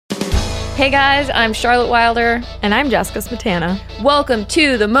Hey guys, I'm Charlotte Wilder. And I'm Jessica Smetana. Welcome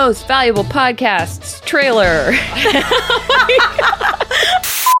to the Most Valuable Podcasts trailer.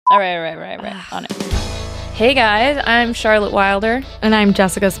 All right. On it. Hey guys, I'm Charlotte Wilder. And I'm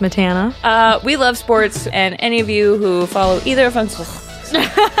Jessica Smetana. We love sports, and any of you who follow either of us...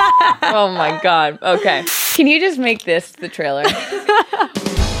 Oh my god. Okay. Can you just make this the trailer?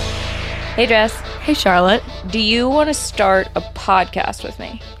 Hey Jess. Hey, Charlotte. Do you want to start a podcast with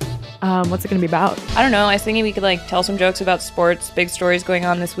me? What's it going to be about? I don't know. I was thinking we could tell some jokes about sports, big stories going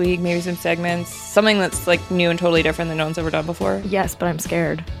on this week, maybe some segments, something that's new and totally different than no one's ever done before. Yes, but I'm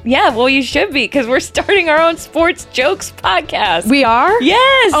scared. Yeah, well, you should be, because we're starting our own sports jokes podcast. We are?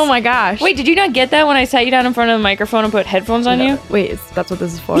 Yes! Oh my gosh. Wait, did you not get that when I sat you down in front of the microphone and put headphones on you? Wait, that's what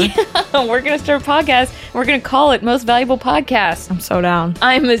this is for? Yeah, we're going to start a podcast. We're going to call it Most Valuable Podcast. I'm so down.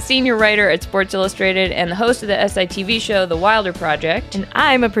 I'm a senior writer at Sports Illustrated and the host of the SITV show, The Wilder Project. And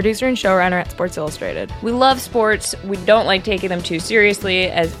I'm a producer and showrunner at Sports Illustrated. We love sports. We don't like taking them too seriously,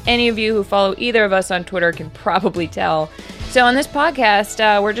 as any of you who follow either of us on Twitter can probably tell. So on this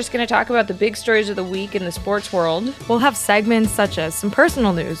podcast, we're just going to talk about the big stories of the week in the sports world. We'll have segments such as some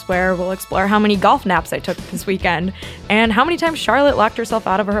personal news, where we'll explore how many golf naps I took this weekend and how many times Charlotte locked herself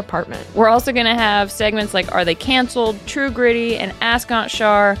out of her apartment. We're also going to have segments like Are They Canceled?, True Gritty, and Ask Aunt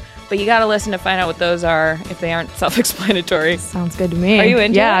Char. But you got to listen to find out what those are if they aren't self-explanatory. Sounds good to me. Are you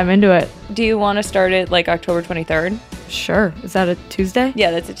into it? Yeah, I'm into it. Do you want to start it October 23rd? Sure. Is that a Tuesday?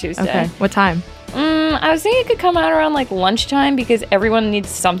 Yeah, that's a Tuesday. Okay. What time? I was thinking it could come out around lunchtime, because everyone needs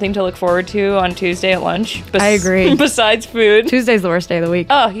something to look forward to on Tuesday at lunch. I agree. Besides food. Tuesday's the worst day of the week.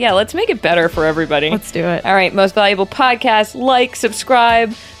 Oh, yeah. Let's make it better for everybody. Let's do it. All right. Most Valuable Podcast. Like,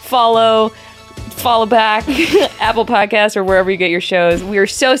 subscribe, follow back, Apple Podcasts, or wherever you get your shows. We are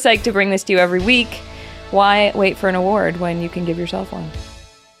so psyched to bring this to you every week. Why wait for an award when you can give yourself one?